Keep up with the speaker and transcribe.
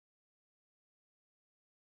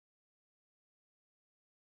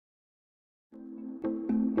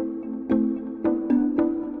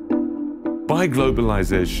By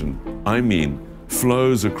globalization, I mean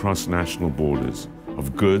flows across national borders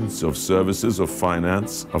of goods, of services, of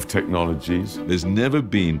finance, of technologies. There's never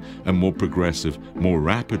been a more progressive, more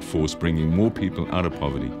rapid force bringing more people out of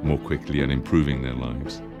poverty more quickly and improving their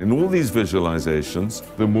lives. In all these visualizations,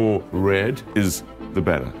 the more red is the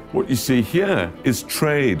better. What you see here is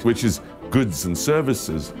trade, which is goods and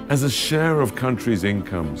services, as a share of countries'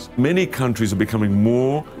 incomes. Many countries are becoming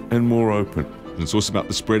more and more open. And it's also about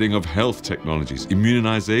the spreading of health technologies,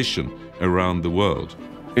 immunization around the world.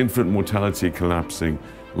 Infant mortality collapsing,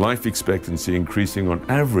 life expectancy increasing on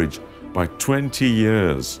average by 20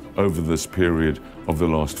 years over this period of the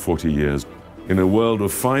last 40 years. In a world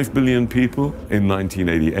of 5 billion people in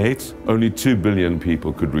 1988, only 2 billion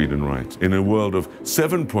people could read and write. In a world of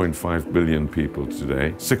 7.5 billion people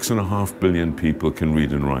today, 6.5 billion people can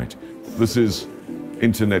read and write. This is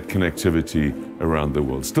internet connectivity around the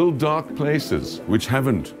world. Still dark places which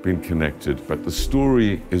haven't been connected, but the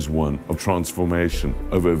story is one of transformation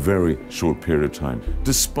over a very short period of time.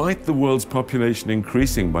 Despite the world's population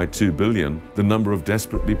increasing by 2 billion, the number of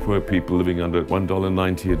desperately poor people living under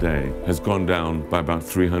 $1.90 a day has gone down by about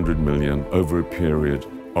 300 million over a period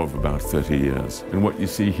of about 30 years. And what you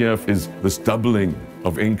see here is this doubling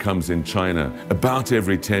of incomes in China about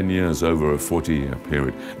every 10 years over a 40-year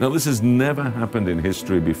period. Now, this has never happened in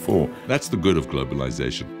history before. That's the good of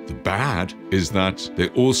globalization. The bad is that there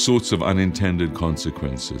are all sorts of unintended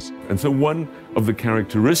consequences. And so one of the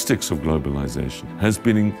characteristics of globalization has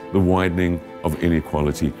been the widening of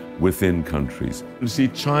inequality within countries. You see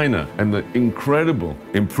China and the incredible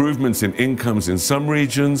improvements in incomes in some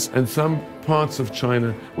regions and some parts of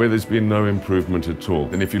China where there's been no improvement at all.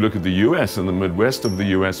 And if you look at the US and the Midwest of the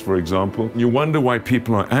US, for example, you wonder why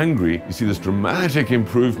people are angry. You see this dramatic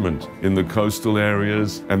improvement in the coastal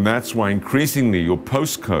areas, and that's why increasingly your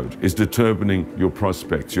postcode is determining your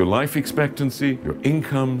prospects, your life expectancy, your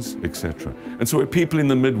incomes, etc. And so when people in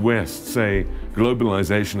the Midwest say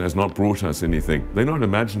globalization has not brought us anything, they're not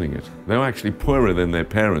imagining it. They're actually poorer than their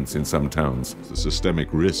parents in some towns. The systemic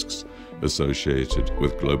risks associated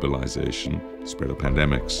with globalization, spread of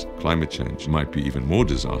pandemics, climate change might be even more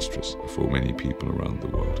disastrous for many people around the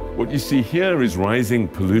world. What you see here is rising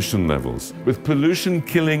pollution levels, with pollution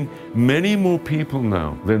killing many more people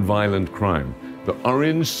now than violent crime. The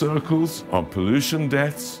orange circles are pollution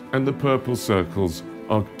deaths, and the purple circles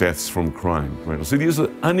are deaths from crime. Right? So these are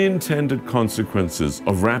unintended consequences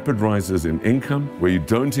of rapid rises in income, where you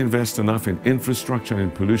don't invest enough in infrastructure and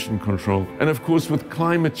in pollution control. And of course, with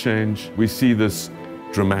climate change, we see this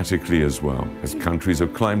dramatically as well. As countries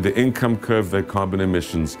have climbed the income curve, their carbon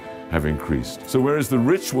emissions have increased. So whereas the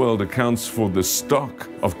rich world accounts for the stock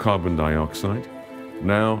of carbon dioxide,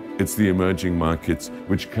 now it's the emerging markets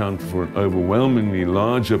which count for an overwhelmingly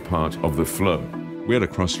larger part of the flow. We're at a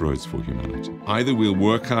crossroads for humanity. Either we'll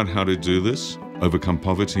work out how to do this, overcome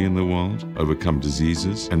poverty in the world, overcome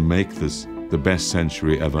diseases, and make this the best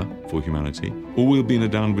century ever for humanity, or we'll be in a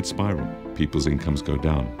downward spiral. People's incomes go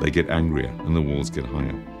down, they get angrier, and the walls get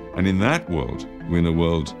higher. And in that world, we're in a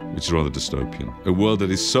world which is rather dystopian, a world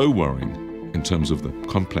that is so worrying in terms of the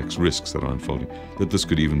complex risks that are unfolding, that this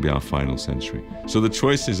could even be our final century. So the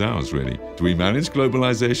choice is ours, really. Do we manage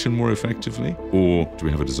globalization more effectively, or do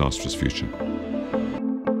we have a disastrous future?